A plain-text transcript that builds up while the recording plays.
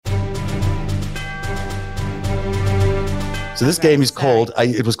So this game is called.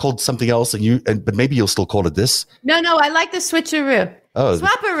 It was called something else, but maybe you'll still call it this. No, I like the switcheroo. Oh,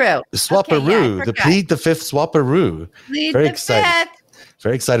 Swapperoo. Swapperoo. The Plead the Fifth Swapperoo. Very excited.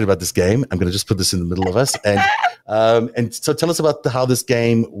 Very excited about this game. I'm going to just put this in the middle of us, and so tell us about how this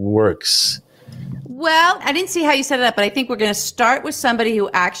game works. Well, I didn't see how you set it up, but I think we're going to start with somebody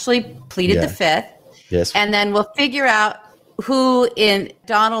who actually pleaded the fifth. Yes. And then we'll figure out who in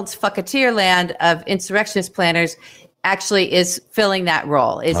Donald's fucketeer land of insurrectionist planners actually is filling that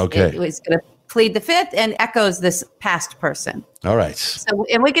role. Is going to plead the fifth and echoes this past person. All right. So,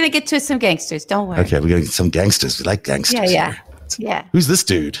 and we're going to get to some gangsters. Don't worry. Okay, we're going to get some gangsters. We like gangsters. Yeah. Who's this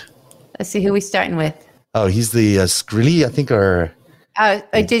dude? Let's see who we starting with. Oh, he's the Skrilly, I think, or...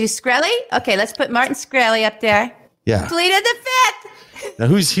 did you Shkreli? Okay, let's put Martin Shkreli up there. Yeah. Pleaded the fifth. Now,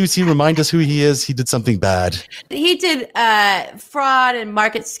 who's he? Remind us who he is. He did something bad. He did fraud and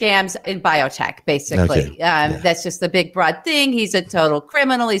market scams in biotech, basically. Okay. That's just the big broad thing. He's a total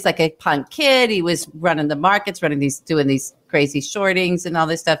criminal. He's like a punk kid. He was running the markets, doing these crazy shortings and all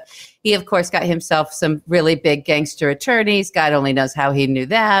this stuff. He, of course, got himself some really big gangster attorneys. God only knows how he knew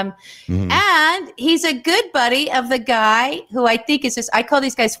them. Mm-hmm. And he's a good buddy of the guy who I think is I call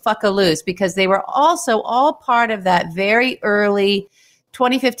these guys fuckaloos because they were also all part of that very early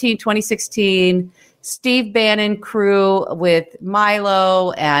 2015, 2016 Steve Bannon crew with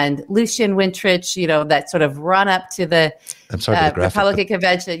Milo and Lucian Wintrich, that sort of run up to the Republican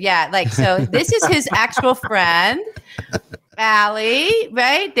convention. Yeah, so this is his actual friend, Ali,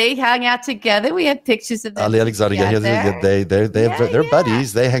 right? They hung out together. We have pictures of them. Ali Alexander, they're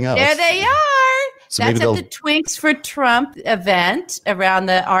buddies. They hang out. There they are. So that's at the Twinks for Trump event around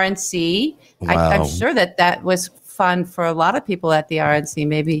the RNC. Wow. I'm sure that was fun for a lot of people at the RNC.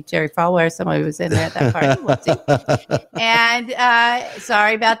 Maybe Jerry Falwell or somebody was in there at that party. We'll see. And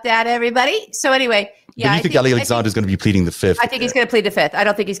sorry about that, everybody. So anyway, yeah. But you think Ali Alexander is going to be pleading the fifth? I think he's going to plead the fifth. I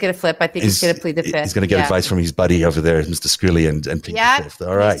don't think he's going to flip. I think he's going to plead the fifth. He's going to get advice from his buddy over there, Mr. Skrilly, and plead the fifth.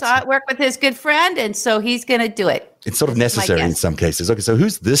 All right. He saw it work with his good friend, and so he's going to do it. It's sort of necessary in some cases. Okay, so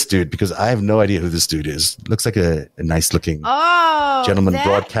who's this dude? Because I have no idea who this dude is. Looks like a nice-looking gentleman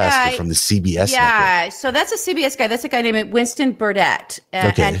broadcaster from the CBS network. So that's a CBS guy. That's a guy named Winston Burdett.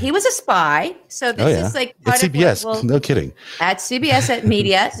 And he was a spy. So this is like part at CBS. No kidding. At CBS, at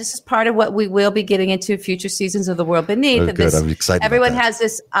media. This is part of what we will be getting into future seasons of The World Beneath. Oh, good. I'm excited everyone has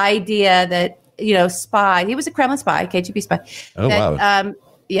this idea that, spy. He was a Kremlin spy, KGB spy. Oh, wow.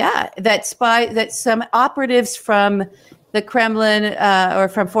 That some operatives from the Kremlin or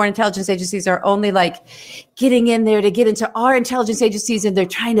from foreign intelligence agencies are only getting in there to get into our intelligence agencies, and they're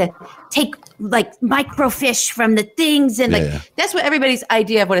trying to take microfiche from the things, and that's what everybody's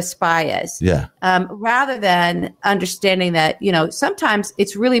idea of what a spy is. Yeah. Rather than understanding that sometimes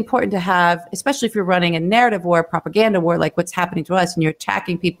it's really important to have, especially if you're running a narrative war, propaganda war, like what's happening to us, and you're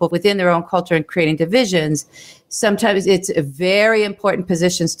attacking people within their own culture and creating divisions. Sometimes it's very important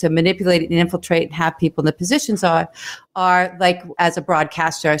positions to manipulate and infiltrate and have people in the positions are like as a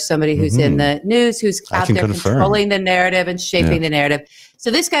broadcaster, somebody who's in the news, who's out there controlling the narrative and shaping the narrative. So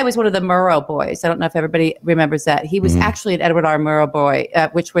this guy was one of the Murrow boys. I don't know if everybody remembers that. He was actually an Edward R. Murrow boy,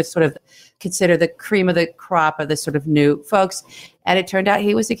 which was sort of considered the cream of the crop of the sort of new folks. And it turned out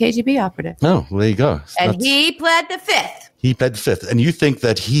he was a KGB operative. Oh, well, there you go. And he pled the fifth. He pled the fifth. And you think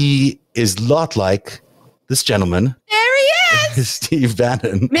that he is a lot like this gentleman. There he is. Steve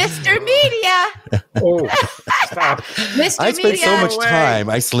Bannon. Mr. Media. Oh, stop. Mr. I spent Media. so much time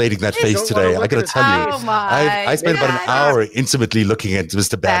isolating that face today. I got to tell you. Oh my I spent about an hour intimately looking at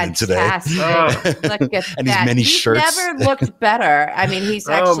Mr. Bannon today. Look at and his many shirts. Never looked better. I mean, he's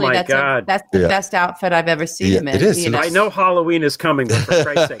actually, that's the best outfit I've ever seen him in. It is. I know Halloween is coming, but for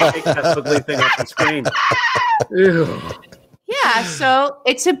Christ's sake, take that ugly thing off the screen. Ew. Yeah, so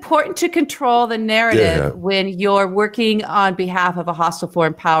it's important to control the narrative when you're working on behalf of a hostile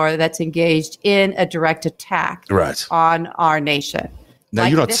foreign power that's engaged in a direct attack on our nation. Now,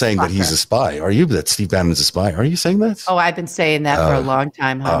 you're not saying that he's a spy, are you? That Steve Bannon is a spy. Are you saying that? Oh, I've been saying that for a long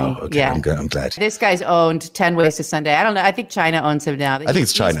time, honey. Oh, okay. Yeah. I'm glad. This guy's owned 10 Ways to Sunday. I don't know. I think China owns him now. I think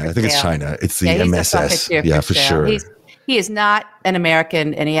it's China. It's the MSS. Yeah, for sure. He is not an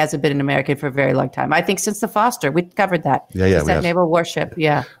American, and he hasn't been an American for a very long time. I think since the Foster, we covered that. Yeah. That naval warship.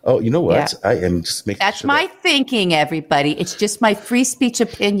 Yeah. Oh, you know what? I am just making That's my thinking, everybody. It's just my free speech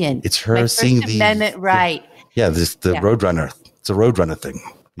opinion. It's her my seeing First Amendment right. The Roadrunner. It's a Roadrunner thing.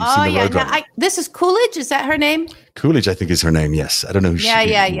 This is Coolidge. Is that her name? Coolidge, I think, is her name. Yes. I don't know who she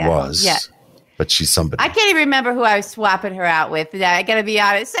was. Yeah. But she's somebody. I can't even remember who I was swapping her out with. I got to be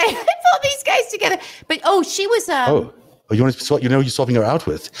honest. I pulled these guys together. But she was. Oh, you want to swap? You're swapping her out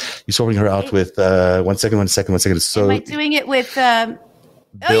with. You're swapping her out with. One second. So. Am I doing it with?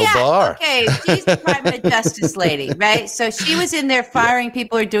 Bill Barr. Okay, she's the Department of Justice lady, right? So she was in there firing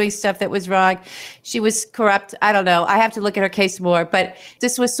people or doing stuff that was wrong. She was corrupt. I don't know. I have to look at her case more, but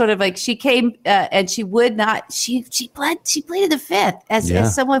this was sort of like she came and she would not. She pleaded the fifth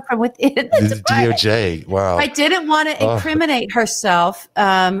as someone from within the DOJ. Wow. I didn't want to incriminate herself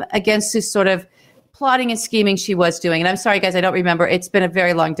against this sort of plotting and scheming she was doing. And I'm sorry, guys, I don't remember. It's been a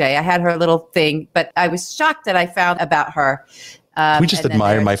very long day. I had her little thing, but I was shocked that I found about her. We just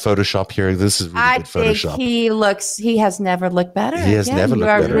admire my Photoshop here. This is really good Photoshop. He has never looked better. He has never looked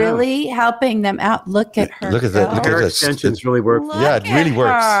better. You are really helping them out. Look at her. Look at that. Look at her extensions really work. It really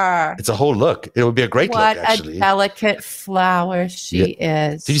works. It's a whole look. It would be a great look, actually. What a delicate flower she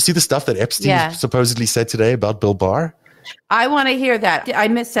is. Did you see the stuff that Epstein supposedly said today about Bill Barr? I want to hear that. I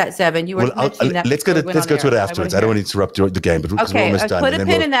missed that, Zevin. You were mentioning that. Let's go to it afterwards. I don't want to interrupt the game, but we're almost done. Put a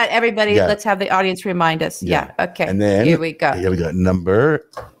pin in that, everybody. Yeah. Let's have the audience remind us. Yeah. Okay. And then here we go. Here we go. Number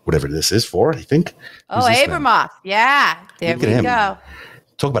whatever this is 4, I think. Oh, Abramoff. Yeah. There we go.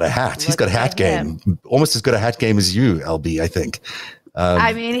 Talk about a hat. He's got a hat game. Almost as good a hat game as you, LB, I think.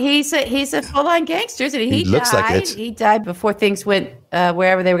 I mean, he's a full-on gangster, isn't he? He looks died. like it. He died before things went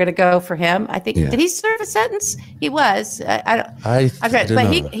wherever they were going to go for him. I think. Did he serve a sentence? He was. I don't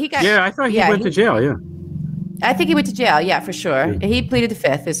know. He got. Yeah, I thought he went to jail. Yeah. I think he went to jail. Yeah, for sure. Yeah. He pleaded the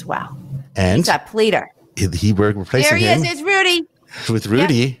fifth as well. And he's a pleader. He were replacing him. There he is. It's Rudy. With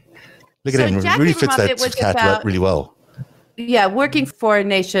Rudy. Yeah. Look at him. Jackie Rudy fits that hat really well. Yeah, working for foreign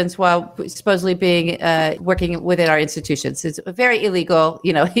nations while supposedly being working within our institutions. It's very illegal.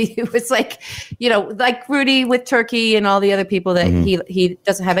 You know, he was like, like Rudy with Turkey and all the other people that he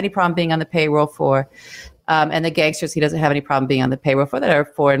doesn't have any problem being on the payroll for. And the gangsters he doesn't have any problem being on the payroll for that are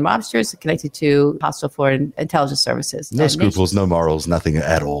foreign mobsters connected to hostile foreign intelligence services. No scruples, no morals, nothing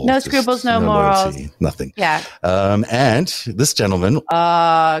at all. No scruples, no morals. Loyalty, nothing. Yeah. And this gentleman.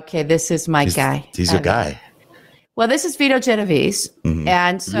 Okay, this is my guy. He's your guy. Well, this is Vito Genovese.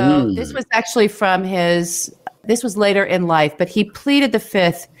 And so this was actually this was later in life, but he pleaded the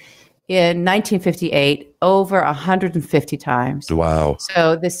fifth in 1958 over 150 times. Wow.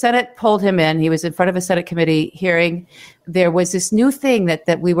 So the Senate pulled him in. He was in front of a Senate committee hearing. There was this new thing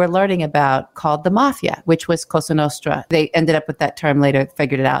that we were learning about called the mafia, which was Cosa Nostra. They ended up with that term later,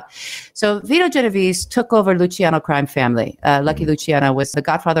 figured it out. So Vito Genovese took over Luciano crime family. Lucky Luciano was the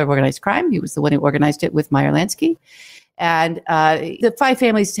godfather of organized crime. He was the one who organized it with Meyer Lansky. And the 5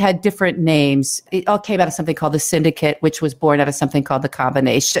 families had different names. It all came out of something called the Syndicate, which was born out of something called the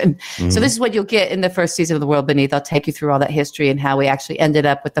Combination. So this is what you'll get in the first season of The World Beneath. I'll take you through all that history and how we actually ended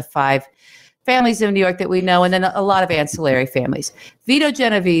up with the 5 families in New York that we know, and then a lot of ancillary families. Vito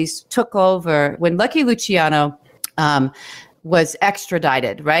Genovese took over when Lucky Luciano was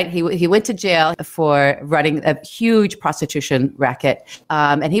extradited, right? He went to jail for running a huge prostitution racket,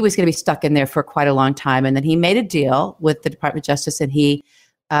 and he was going to be stuck in there for quite a long time. And then he made a deal with the Department of Justice, and he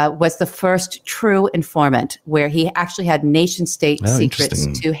was the first true informant where he actually had nation-state secrets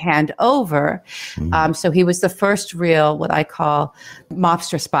to hand over. So he was the first real, what I call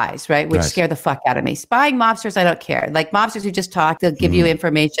mobster spies, right? Which scare the fuck out of me. Spying mobsters, I don't care. Like mobsters who just talk, they'll give you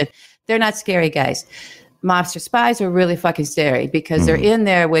information. They're not scary guys. Mobster spies are really fucking scary because they're in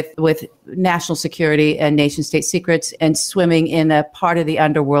there with national security and nation state secrets and swimming in a part of the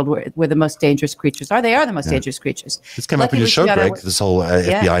underworld where the most dangerous creatures are. They are the most dangerous creatures. This came up in your show, Greg, this whole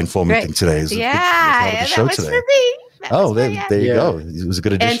FBI informant thing today. That was for me. There you go. It was a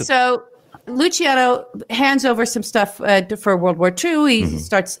good addition. And so Luciano hands over some stuff for World War II. He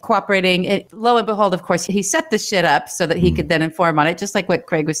starts cooperating. And lo and behold, of course, he set this shit up so that he could then inform on it, just like what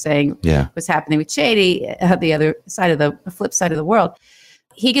Craig was saying was happening with Shady at the other side of the flip side of the world.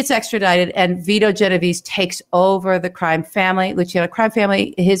 He gets extradited, and Vito Genovese takes over the crime family, Luciano crime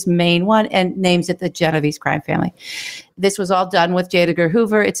family, his main one, and names it the Genovese crime family. This was all done with J. Edgar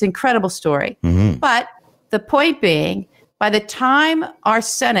Hoover. It's an incredible story. But the point being, by the time our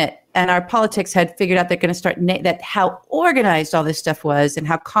Senate and our politics had figured out they're going to start that how organized all this stuff was and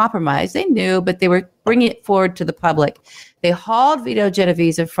how compromised, they knew, but they were bringing it forward to the public. They hauled Vito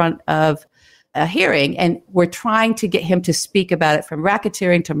Genovese in front of a hearing and were trying to get him to speak about it, from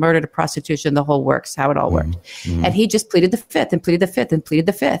racketeering to murder to prostitution, the whole works, how it all worked. And he just pleaded the fifth and pleaded the fifth and pleaded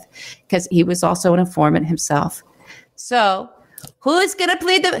the fifth because he was also an informant himself. So who's going to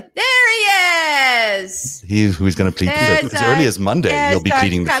plead the... There he is! Who's going to plead the fifth? As early as Monday, he'll be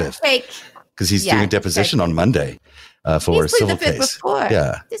pleading the fifth. Because he's doing a deposition on Monday. for a civil case. Before.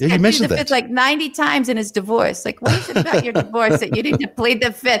 Yeah, you mentioned the fifth like 90 times in his divorce. Like, what is it about your divorce that you need to plead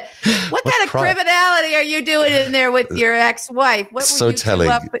the fifth? What kind of criminality are you doing in there with your ex-wife? What so telling.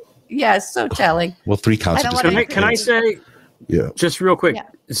 Yeah, so telling. Well, 3 counts. Can I say? Yeah. Just real quick,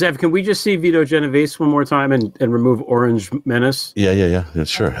 Zev, can we just see Vito Genovese one more time and remove Orange Menace? Yeah,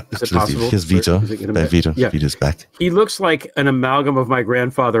 sure. Is it possible? Here's Vito. Vito's back. He looks like an amalgam of my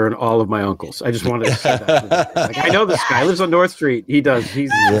grandfather and all of my uncles. I just wanted to say that. Like, I know this guy. He lives on North Street. He does.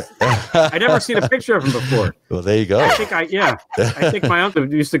 I never seen a picture of him before. Well, there you go. I think my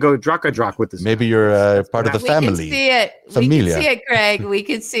uncle used to go draka with this. Maybe you're part of the family. We can see it. Familia. We can see it, Greg. We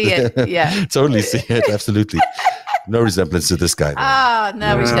can see it. Yeah. Totally see it. Absolutely. No resemblance to this guy. Oh,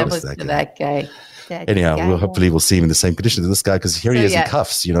 no resemblance to that guy. Anyhow, hopefully we'll see him in the same condition as this guy, because here he is in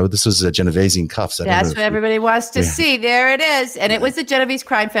cuffs. This was a Genovese in cuffs. That's what everybody wants to see. There it is. And it was the Genovese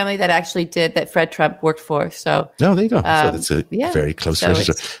crime family that Fred Trump worked for. So there you go. So that's a very close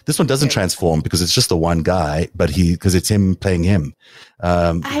relationship. This one doesn't transform because it's just the one guy, but because it's him playing him.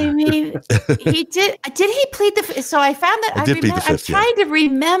 I mean, he did he plead the fifth? So I found that I'm trying to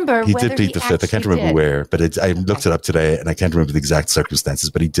remember he did plead the fifth. I can't remember where, but I looked it up today and I can't remember the exact circumstances,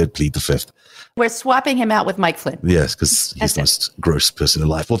 but he did plead the fifth. We're swapping him out with Mike Flynn. Yes, because he's the most gross person in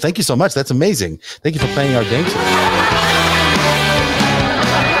life. Well, thank you so much. That's amazing. Thank you for playing our game today.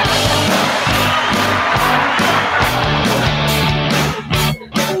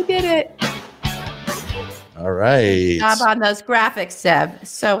 All right. Good job on those graphics, Seb.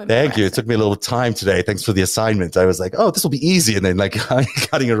 So impressive. Thank you. It took me a little time today. Thanks for the assignment. I was like, oh, this will be easy. And then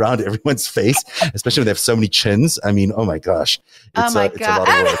cutting around everyone's face, especially when they have so many chins. I mean, oh my gosh. It's a lot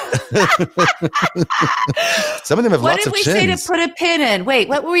of work. Some of them have lots of chins. What did we say to put a pin in? Wait,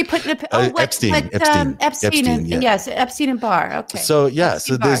 what were we putting a pin? Epstein. Yes, Epstein and Barr. Okay. So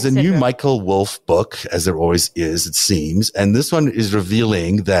there's a new Michael Wolff book, as there always is, it seems. And this one is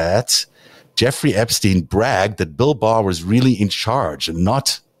revealing that Jeffrey Epstein bragged that Bill Barr was really in charge and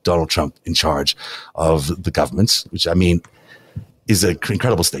not Donald Trump in charge of the government, which I mean is an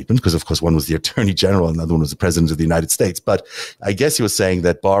incredible statement because, of course, one was the Attorney General and the other one was the President of the United States. But I guess he was saying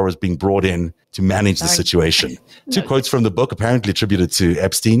that Barr was being brought in to manage the situation. 2 quotes from the book apparently attributed to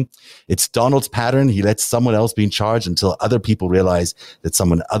Epstein. It's Donald's pattern. He lets someone else be in charge until other people realize that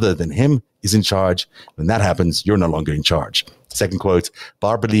someone other than him is in charge. When that happens, you're no longer in charge. Second quote,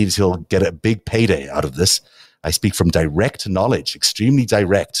 Barr believes he'll get a big payday out of this. I speak from direct knowledge, extremely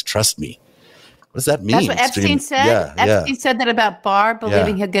direct. Trust me. What does that mean? That's what Epstein said? Yeah, Epstein said that about Barr,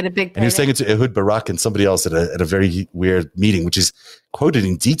 believing he'll get a big payday. And he was saying it to Ehud Barak and somebody else at a very weird meeting, which is quoted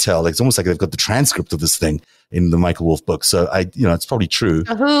in detail. Like, it's almost like they've got the transcript of this thing in the Michael Wolff book. So it's probably true.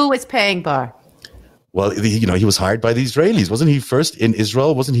 So who was paying Barr? Well, he was hired by the Israelis. Wasn't he first in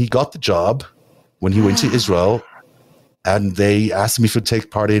Israel? Wasn't he got the job when he went to Israel? And they asked him if he would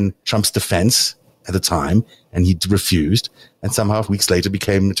take part in Trump's defense at the time, and he refused. And somehow weeks later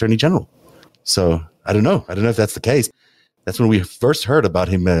became Attorney General. So I don't know. I don't know if that's the case. That's when we first heard about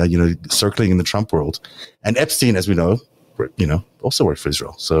him, circling in the Trump world. And Epstein, as we know, also worked for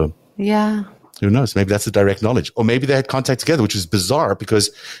Israel. So yeah, who knows? Maybe that's the direct knowledge, or maybe they had contact together, which is bizarre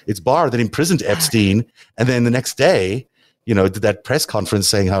because it's Barr that imprisoned Epstein, and then the next day, did that press conference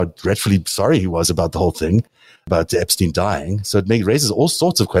saying how dreadfully sorry he was about the whole thing, about Epstein dying. So it raises all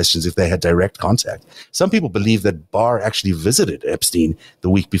sorts of questions if they had direct contact. Some people believe that Barr actually visited Epstein the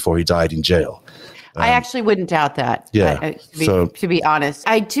week before he died in jail. I actually wouldn't doubt that. Yeah. To be honest,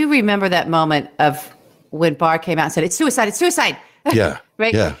 I do remember that moment of when Barr came out and said, "It's suicide. It's suicide." Yeah.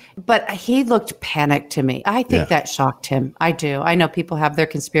 Right. Yeah. But he looked panicked to me. I think that shocked him. I do. I know people have their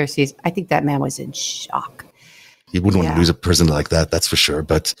conspiracies. I think that man was in shock. You wouldn't want to lose a prisoner like that, that's for sure.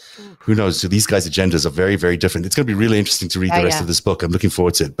 But who knows? So these guys' agendas are very, very different. It's going to be really interesting to read the rest of this book. I'm looking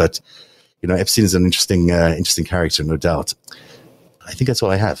forward to it. But, Epstein is an interesting character, no doubt. I think that's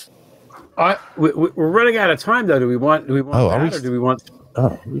all I have. We're running out of time, though. Do we want or do we want?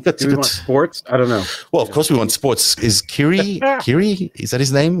 Oh, we want sports? I don't know. Well, of course we want sports. Is Kiri? Is that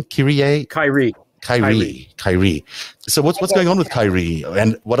his name? Kyrie. So what's going on with Kyrie,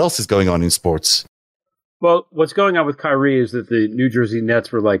 and what else is going on in sports? Well, what's going on with Kyrie is that the New Jersey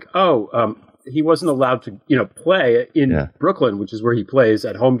Nets were like, he wasn't allowed to, play in Brooklyn, which is where he plays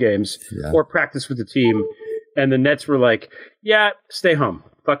at home games or practice with the team. And the Nets were like, yeah, stay home.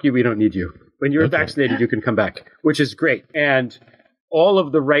 Fuck you. We don't need you. When you're vaccinated, you can come back, which is great. And all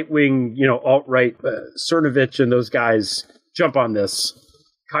of the right wing, alt-right, Cernovich and those guys jump on this.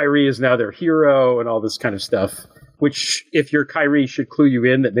 Kyrie is now their hero and all this kind of stuff. which, if you're Kyrie, should clue you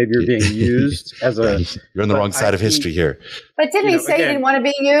in that maybe you're being used as a... You're on the wrong side of history here. But didn't he say he didn't want to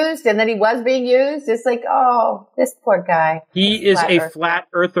be used, and then he was being used? It's like, oh, this poor guy. He is a flat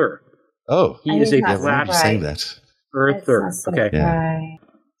earther. Oh. He is a flat saying that. earther. Okay. Yeah.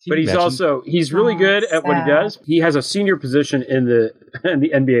 But he's really good at what he does. He has a senior position in the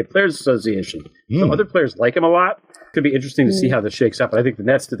NBA Players Association. So other players like him a lot. Could be interesting to see how this shakes up. But I think the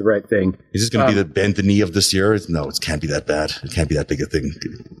Nets did the right thing. Is this going to be the bend the knee of this year? No, it can't be that bad. It can't be that big a thing.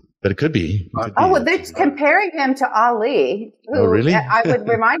 But it could be. They're comparing him to Ali. Who, really? I would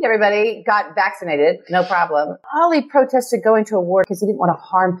remind everybody, got vaccinated, no problem. Ali protested going to a war because he didn't want to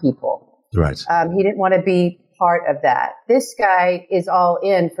harm people. Right. He didn't want to be part of that. This guy is all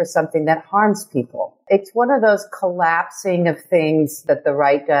in for something that harms people. It's one of those collapsing of things that the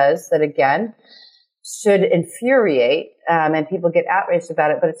right does that, again, should infuriate, and people get outraged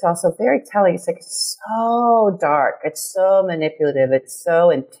about it, but it's also very telling. It's like so dark. It's so manipulative. It's so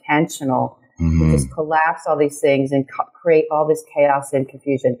intentional. To just collapse all these things and create all this chaos and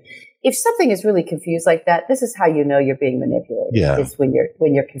confusion. If something is really confused like that, this is how you know you're being manipulated. Yeah. It's when you're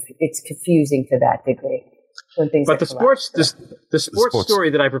it's confusing to that degree. But the sports story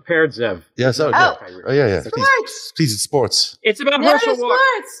that I prepared, Zev. Yes. Yeah. Sports. Please, it's sports. It's about Herschel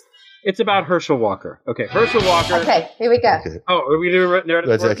Walker. It's about Herschel Walker. Okay, Herschel Walker. Okay, here we go. Okay. Oh, are we doing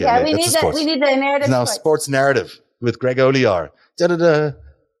narrative? Okay, yeah, we need that. We need the narrative. Now, sports narrative with Greg Olear. Da da da.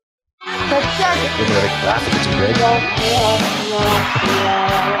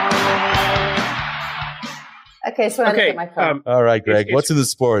 Okay, so I look at my phone. All right, Greg. What's in the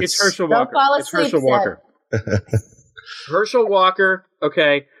sports? It's Herschel Walker. Don't fall asleep, it's Herschel Walker. Herschel Walker.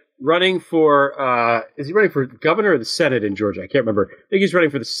 Okay, running for. Is he running for governor or the Senate in Georgia? I can't remember. I think he's running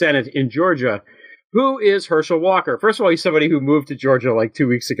for the Senate in Georgia. Who is Herschel Walker? First of all, he's somebody who moved to Georgia like 2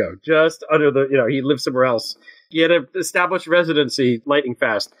 weeks ago, just under the. He lived somewhere else. He had an established residency lightning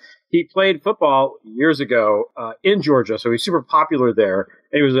fast. He played football years ago in Georgia, so he's super popular there.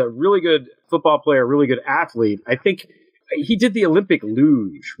 And he was a really good football player, really good athlete. I think he did the Olympic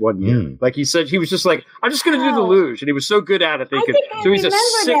luge one year. Like he said, he was just like, I'm just going to do the luge. And he was so good at it. So he's a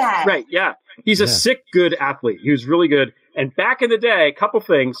sick, right? Yeah. He's a sick, good athlete. He was really good. And back in the day, a couple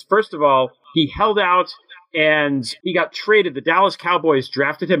things. First of all, he held out and he got traded. The Dallas Cowboys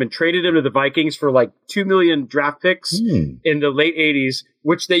drafted him and traded him to the Vikings for like 2 million draft picks in the late 80s,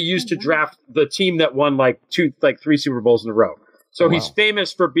 which they used to draft the team that won like 3 Super Bowls in a row. So he's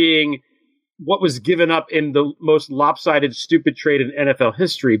famous for being what was given up in the most lopsided, stupid trade in NFL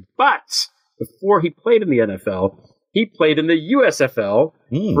history. But before he played in the NFL, he played in the USFL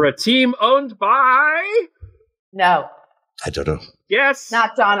for a team owned by... No. I don't know. Yes.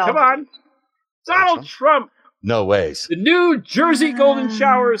 Not Donald. Come on. Donald Trump. No ways. The New Jersey Golden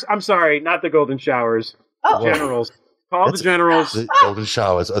Showers. I'm sorry, not the Golden Showers. Oh. Generals. Call the Generals. The Golden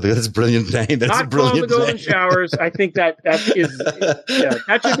Showers. Oh, that's a brilliant name. That's not a brilliant called the Golden Showers. I think that is,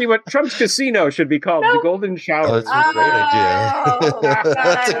 that should be what Trump's casino should be called. The Golden Showers. Oh,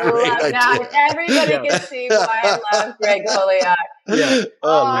 that's a great idea. That's a great idea. Everybody can see why I love Greg Olear. Yeah.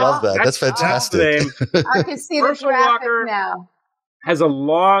 Oh, I love that. That's fantastic. I can see the traffic now. Has a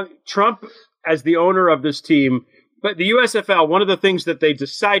long Trump as the owner of this team, but the USFL, one of the things that they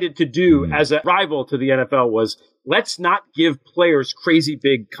decided to do as a rival to the NFL was let's not give players crazy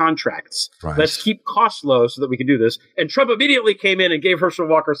big contracts. Right. Let's keep costs low so that we can do this. And Trump immediately came in and gave Herschel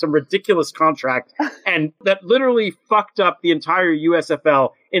Walker some ridiculous contract, and that literally fucked up the entire USFL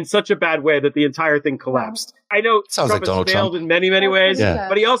in such a bad way that the entire thing collapsed. I know Trump has failed in many, many ways,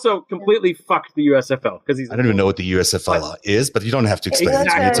 but he also completely fucked the USFL because he's. I don't even know what the USFL is, but you don't have to explain it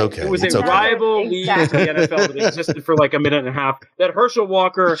to me. It's okay. It was a rival league to the NFL that existed for like a minute and a half. That Herschel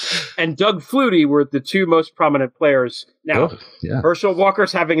Walker and Doug Flutie were the two most prominent players. Now, Herschel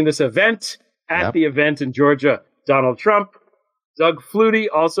Walker's having this event at the event in Georgia. Donald Trump, Doug Flutie,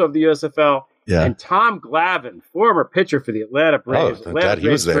 also of the USFL, and Tom Glavine, former pitcher for the Atlanta Braves. Atlanta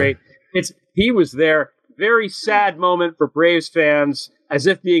Braves, great. He was there. Very sad moment for Braves fans, as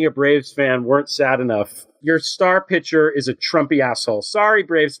if being a Braves fan weren't sad enough. Your star pitcher is a Trumpy asshole. Sorry,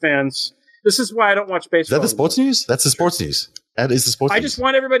 Braves fans. This is why I don't watch baseball. Is that the sports news? That's the sports news. That is the sports news. I just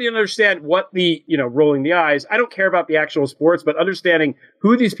want everybody to understand what the, rolling the eyes. I don't care about the actual sports, but understanding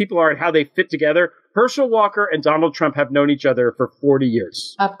who these people are and how they fit together. Herschel Walker and Donald Trump have known each other for 40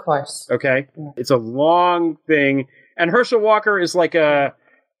 years. Of course. Okay? Yeah. It's a long thing. And Herschel Walker is like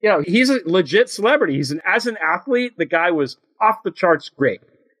he's a legit celebrity. As an athlete, the guy was off the charts great.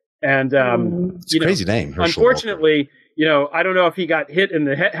 And, it's a crazy name. Herschel unfortunately, Walker. I don't know if he got hit in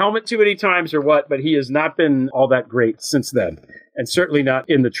the helmet too many times or what, but he has not been all that great since then. And certainly not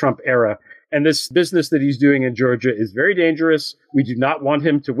in the Trump era. And this business that he's doing in Georgia is very dangerous. We do not want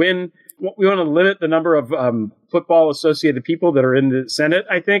him to win. We want to limit the number of football-associated people that are in the Senate,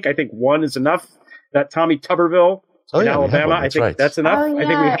 I think. I think one is enough. That Tommy Tuberville in Alabama, I think that's enough. I think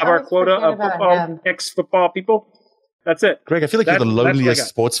we have our quota of football, ex-football people. That's it. Greg, I feel like you're the loneliest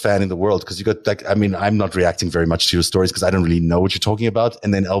sports fan in the world because you got like, I mean, I'm not reacting very much to your stories because I don't really know what you're talking about.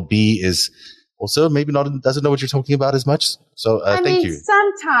 And then LB is also maybe doesn't know what you're talking about as much. So thank you.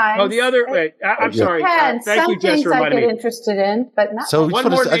 Sometimes. Oh, the other way. I'm sorry. Thank you, Jess, for reminding me. I get interested in, but not. So I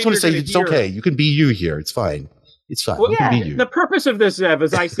just want to say it's okay. You can be you here. It's fine. It's fine. Well, the purpose of this, Zev,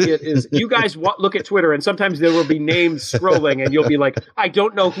 as I see it, is you guys look at Twitter, and sometimes there will be names scrolling, and you'll be like, I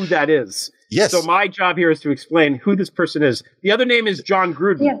don't know who that is. Yes. So my job here is to explain who this person is. The other name is John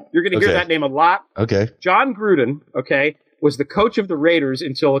Gruden. Yeah. You're going to hear that name a lot. Okay. John Gruden, was the coach of the Raiders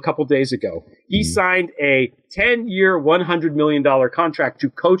until a couple days ago. He signed a 10-year, $100 million contract to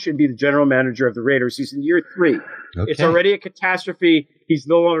coach and be the general manager of the Raiders. He's in year 3. Okay. It's already a catastrophe. He's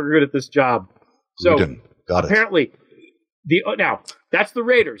no longer good at this job. So apparently, now that's the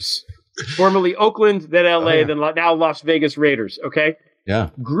Raiders, formerly Oakland, then LA, then now Las Vegas Raiders. Okay. Yeah.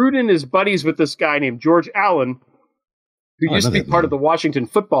 Gruden is buddies with this guy named George Allen, who used to be part of the Washington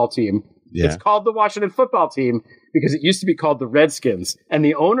football team. Yeah. It's called the Washington football team because it used to be called the Redskins. And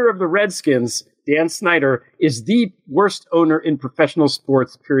the owner of the Redskins, Dan Snyder, is the worst owner in professional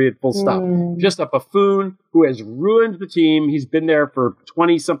sports, period, full stop. Just a buffoon who has ruined the team. He's been there for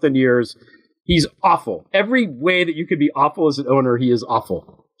 20-something years. He's awful. Every way that you could be awful as an owner, he is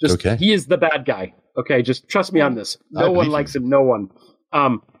awful. He is the bad guy. Okay, just trust me on this. No one likes him. No one.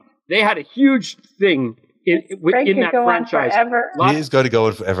 They had a huge thing in that franchise. He is going to go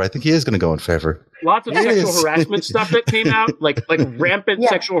on forever. I think he is going to go on forever. Lots of sexual harassment stuff that came out, like rampant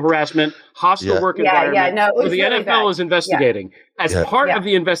sexual harassment, hostile work environment. So the really NFL is investigating. As part of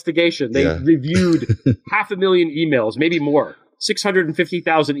the investigation, they reviewed 500,000 emails, maybe more.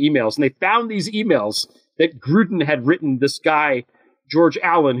 650,000 emails. And they found these emails that Gruden had written this guy, George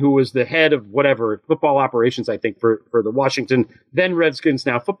Allen, who was the head of whatever, football operations, I think, for the Washington, then Redskins,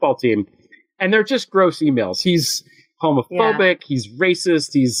 now football team. And they're just gross emails. He's homophobic, he's racist,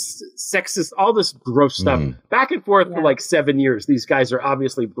 he's sexist, all this gross stuff. Back and forth for like 7 years. These guys are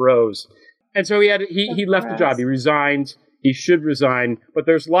obviously bros. And so he left the job. He resigned. He should resign. But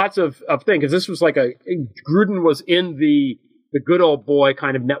there's lots of things. Because this was like Gruden was in the good old boy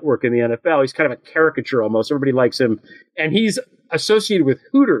kind of network in the NFL. He's kind of a caricature almost. Everybody likes him. And he's associated with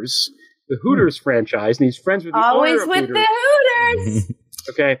Hooters, the Hooters franchise, and he's friends with the owner of Hooters. The Hooters.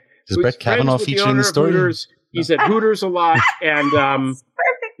 Okay. Does Brett Kavanaugh feature in the story? Hooters. He's at Hooters a lot. And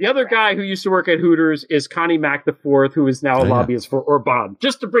the other guy who used to work at Hooters is Connie Mack IV, who is now a lobbyist for Orban.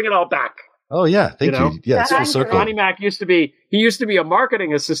 Just to bring it all back. Oh, yeah. Thank you. Yeah, it's full circle. Connie Mack used to be a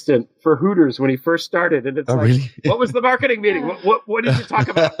marketing assistant for Hooters when he first started. And it's really? What was the marketing meeting? What did you talk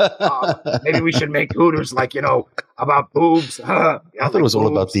about? Maybe we should make Hooters about boobs. I thought it was all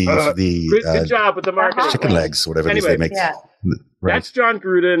about the good job with the marketing. Chicken legs, whatever it is they make. Yeah. Right. That's John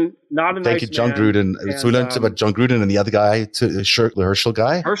Gruden, not a nice man. Thank you, John Gruden. So we learned about John Gruden and the other guy, the Herschel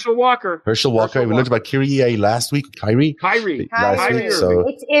guy. Herschel Walker. We learned about Kyrie last week. Kyrie. Last week. So.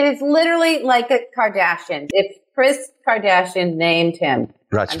 It is literally like a Kardashian. If Kris Kardashian named him.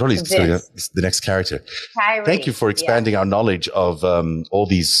 Right, probably the next character. Kyrie. Thank you for expanding our knowledge of all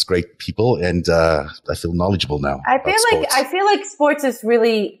these great people, and I feel knowledgeable now. I feel like sports is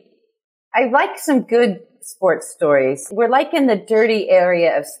really. I like some good sports stories. We're like in the dirty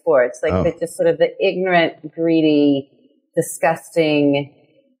area of sports, the just sort of the ignorant, greedy, disgusting,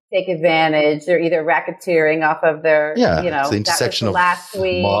 take advantage. They're either racketeering off of their, it's the intersection of last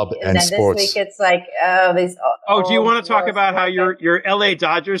week, mob and then sports. This week it's like, these. Do you want to talk about how your LA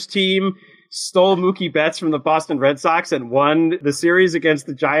Dodgers team stole Mookie Betts from the Boston Red Sox and won the series against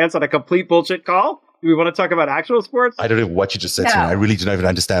the Giants on a complete bullshit call? Do we want to talk about actual sports? I don't know what you just said to me. I really don't even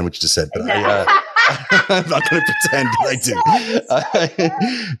understand what you just said, but I'm not going to pretend that I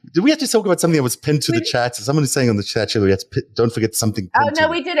do. Did we have to talk about something that was pinned to the chat? Someone is saying on the chat, we had to don't forget something.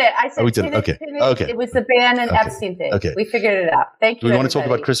 We did it. I said we did it. Okay. It was the Bann and Epstein thing. Okay. We figured it out. Thank you. Do we want to talk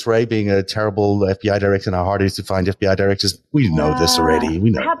about Chris Wray being a terrible FBI director and how hard it is to find FBI directors? We know this already.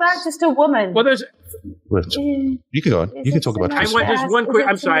 We know. How about just a woman? Well, you can go on. You can talk about Chris Wray. There's one quick.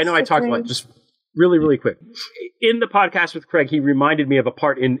 I'm sorry. I know I talked a lot. Just really, really quick. In the podcast with Craig, he reminded me of a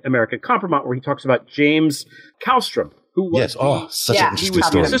part in American Compromise where he talks about James Kallstrom, who was such an interesting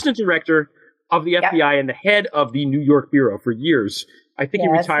story. The assistant director of the FBI and the head of the New York bureau for years. I think he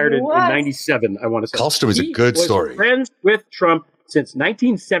retired in 97, I want to say. Kallstrom is a good story. He was friends with Trump since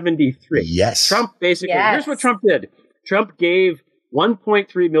 1973. Yes. Trump basically, here's what Trump did. Trump gave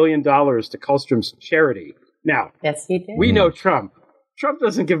 $1.3 million to Kallstrom's charity. Now, yes, he did. We know Trump. Trump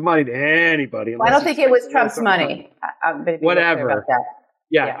doesn't give money to anybody. Well, I don't think it was Trump's money. Whatever. About that.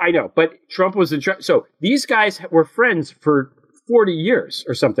 Yeah, I know. But Trump was in charge. So these guys were friends for 40 years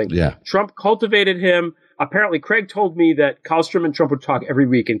or something. Yeah. Trump cultivated him. Apparently, Craig told me that Kallstrom and Trump would talk every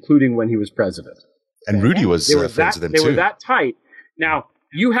week, including when he was president. And Rudy was friends with them, too. They were that tight. Now,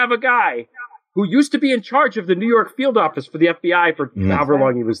 you have a guy who used to be in charge of the New York field office for the FBI for however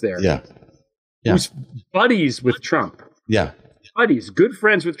long he was there. Yeah. Who's buddies with Trump. Yeah. Buddies, good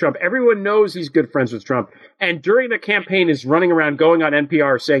friends with Trump. Everyone knows he's good friends with Trump. And during the campaign is running around going on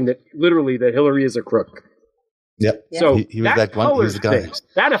NPR saying that literally that Hillary is a crook. Yep. So he was that one. He was the guy. Things.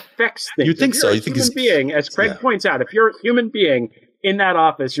 That affects things. You think so? You think he's a human being, as Craig points out, if you're a human being in that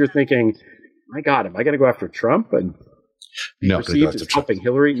office, you're thinking, my God, am I going to go after Trump and be perceived as helping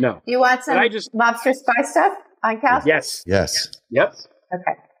Hillary? No. You want some mobster spy stuff on Kallstrom? Yes. Yep.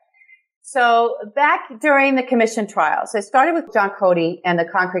 Okay. So back during the commission trial, so it started with John Cody and the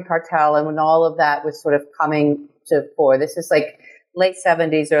concrete cartel, and when all of that was sort of coming to fore, this is like late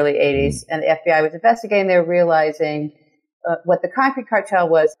 70s, early 80s, and the FBI was investigating. They were realizing what the concrete cartel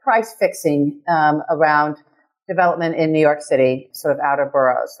was price fixing around development in New York City, sort of outer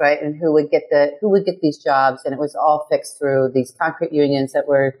boroughs, right? And who would get these jobs, and it was all fixed through these concrete unions that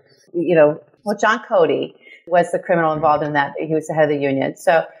were, John Cody was the criminal involved in that. He was the head of the union.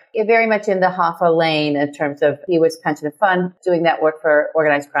 So very much in the Hoffa lane in terms of he was pension and fund, doing that work for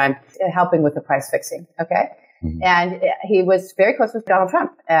organized crime, helping with the price fixing. Okay. Mm-hmm. And he was very close with Donald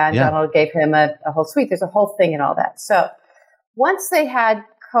Trump, and Donald gave him a whole suite. There's a whole thing and all that. So once they had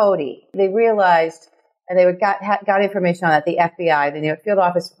Cody, they realized, and they got information on that, the FBI, the New York field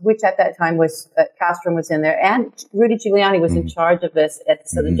office, which at that time was, Kallstrom was in there, and Rudy Giuliani was in charge of this at the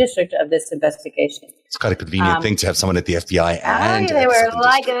Southern District of this investigation. It's quite a convenient thing to have someone at the FBI and they were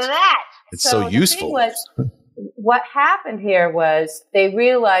like that. It's so useful. The thing was, what happened here was they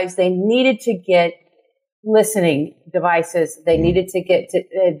realized they needed to get listening devices. They needed to get to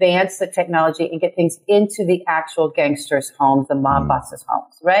advance the technology and get things into the actual gangsters' homes, the mob bosses'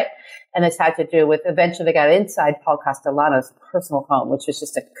 homes, right? And this had to do with, eventually they got inside Paul Castellano's personal home, which was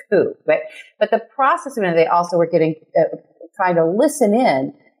just a coup, right? But the process of it, they also were getting, trying to listen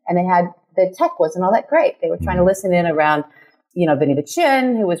in, and they had, the tech wasn't all that great. They were trying to listen in around, Vinny the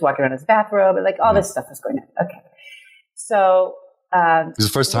Chin, who was walking around in his bathrobe, and like all this stuff was going on. Okay. So, it was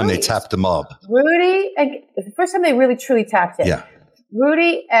the first time they tapped the mob. Rudy, and the first time they really truly tapped it. Yeah.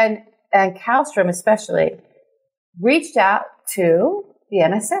 Rudy and Kallstrom especially reached out to the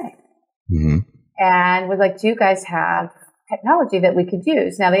NSA and was like, do you guys have technology that we could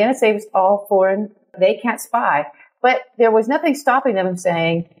use? Now, the NSA was all foreign. They can't spy. But there was nothing stopping them from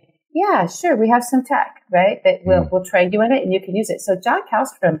saying, yeah, sure, we have some tech, right? That we'll train you in it and you can use it. So John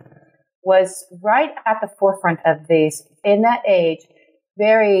Kallstrom was right at the forefront of these, in that age,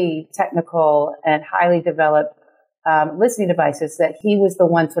 very technical and highly developed listening devices, that he was the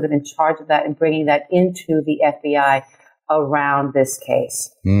one sort of in charge of that and bringing that into the FBI around this case,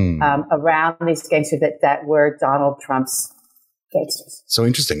 around these gangsters that were Donald Trump's gangsters. So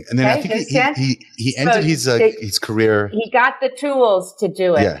interesting. And then I think he ended his career. He got the tools to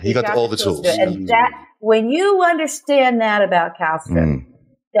do it. Yeah, he got all the tools. And that, when you understand that about Kallstrom,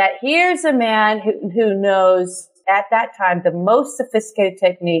 that here's a man who knows at that time the most sophisticated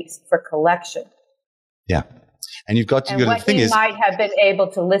techniques for collection. Yeah. And what he might have been able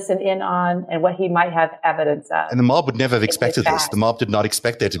to listen in on, and what he might have evidence of. And the mob would never have expected this. The mob did not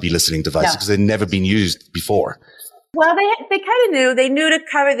expect there to be listening devices because they'd never been used before. Well, they kind of knew. They knew to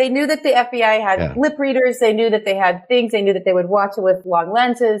cover. They knew that the FBI had lip readers. They knew that they had things. They knew that they would watch it with long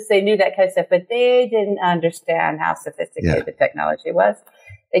lenses. They knew that kind of stuff, but they didn't understand how sophisticated the technology was.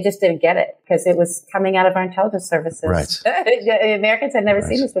 They just didn't get it because it was coming out of our intelligence services. Right. Americans had never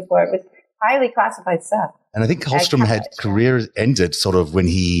seen this before. It was highly classified stuff. And I think Kallstrom had career ended sort of when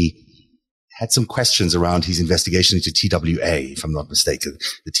he had some questions around his investigation into TWA, if I'm not mistaken,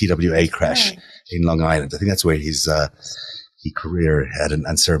 the TWA crash in Long Island. I think that's where his career had an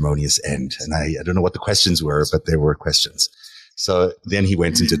unceremonious end. And I don't know what the questions were, but there were questions. So then he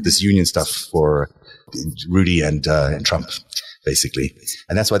went into this union stuff for Rudy and Trump, basically.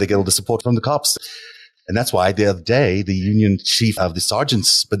 And that's why they get all the support from the cops. And that's why the other day, the union chief of the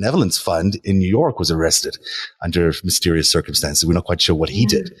Sergeants Benevolence Fund in New York was arrested under mysterious circumstances. We're not quite sure what he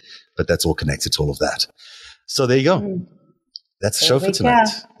did, but that's all connected to all of that. So there you go. That's the show for tonight.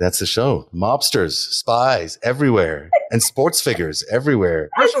 That's the show. Mobsters, spies everywhere, and sports figures everywhere.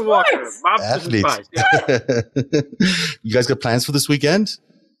 Herschel Walker, mobsters and spies. Yeah. You guys got plans for this weekend?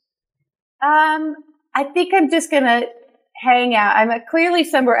 I think I'm just going to hang out. I'm clearly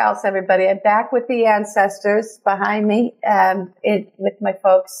somewhere else, everybody. I'm back with the ancestors behind me, with my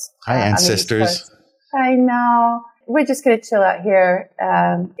folks. Hi, ancestors. I know. We're just going to chill out here.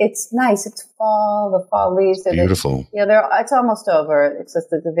 It's nice. It's fall. The fall leaves are beautiful. It's almost over. It's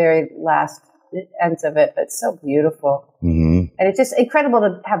just at the very last ends of it, but it's so beautiful. Mm-hmm. And it's just incredible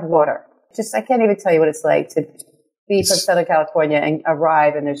to have water. I can't even tell you what it's like to be from Southern California and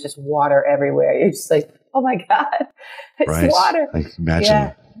arrive and there's just water everywhere. You're just like, oh my God, it's water. I can imagine.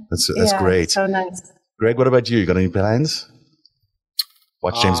 Yeah. That's great. So nice. Greg, what about you? You got any plans?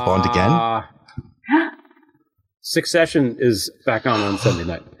 Watch James Bond again? Succession is back on Sunday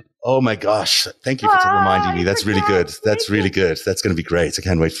night. Oh my gosh. Thank you for reminding me. That's really good. That's really good. That's going to be great. I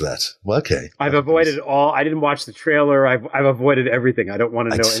can't wait for that. Well, okay. I've avoided I didn't watch the trailer. I've avoided everything. I don't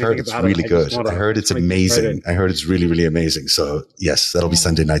want to know anything about it. It's really good. I heard it's amazing. I heard it's really, really amazing. So yes, that'll be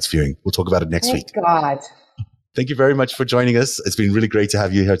Sunday night's viewing. We'll talk about it next week. God. Thank you very much for joining us. It's been really great to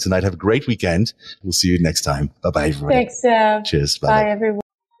have you here tonight. Have a great weekend. We'll see you next time. Bye-bye, everybody. Thanks, Sam. Cheers. Bye, everyone.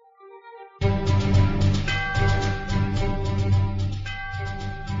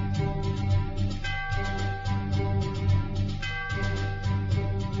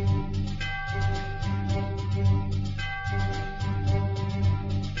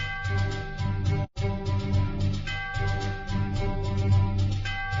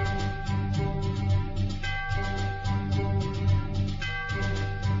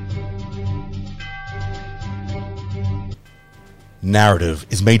 Narrative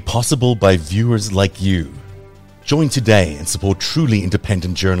is made possible by viewers like you. Join today and support truly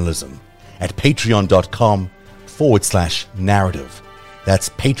independent journalism at patreon.com/narrative. That's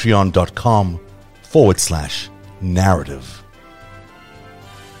patreon.com/narrative.